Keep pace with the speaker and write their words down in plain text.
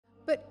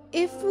But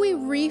if we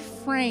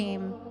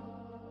reframe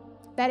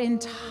that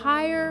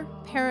entire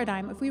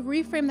paradigm, if we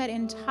reframe that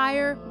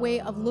entire way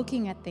of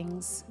looking at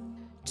things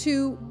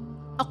to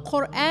a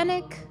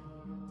Qur'anic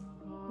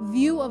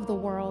view of the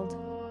world,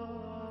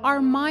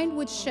 our mind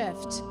would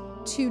shift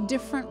to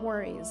different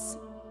worries.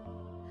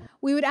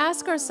 We would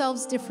ask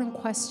ourselves different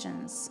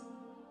questions.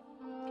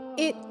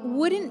 It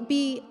wouldn't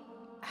be,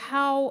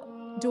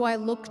 how do I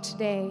look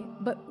today,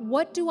 but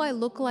what do I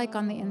look like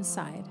on the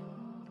inside?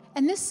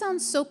 And this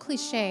sounds so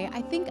cliche.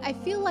 I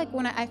feel like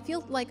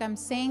I'm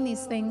saying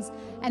these things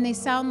and they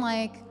sound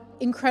like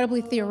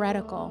incredibly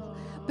theoretical.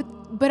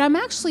 But I'm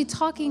actually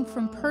talking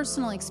from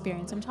personal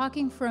experience. I'm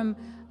talking from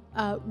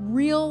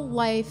real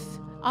life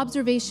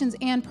observations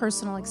and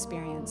personal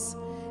experience.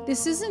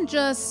 This isn't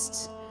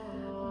just,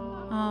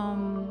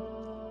 an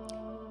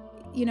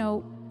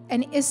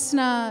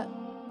ISNA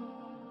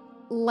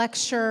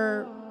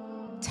lecture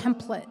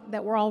template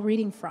that we're all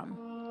reading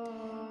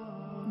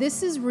from.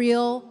 This is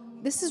real.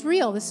 This is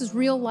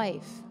real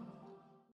life.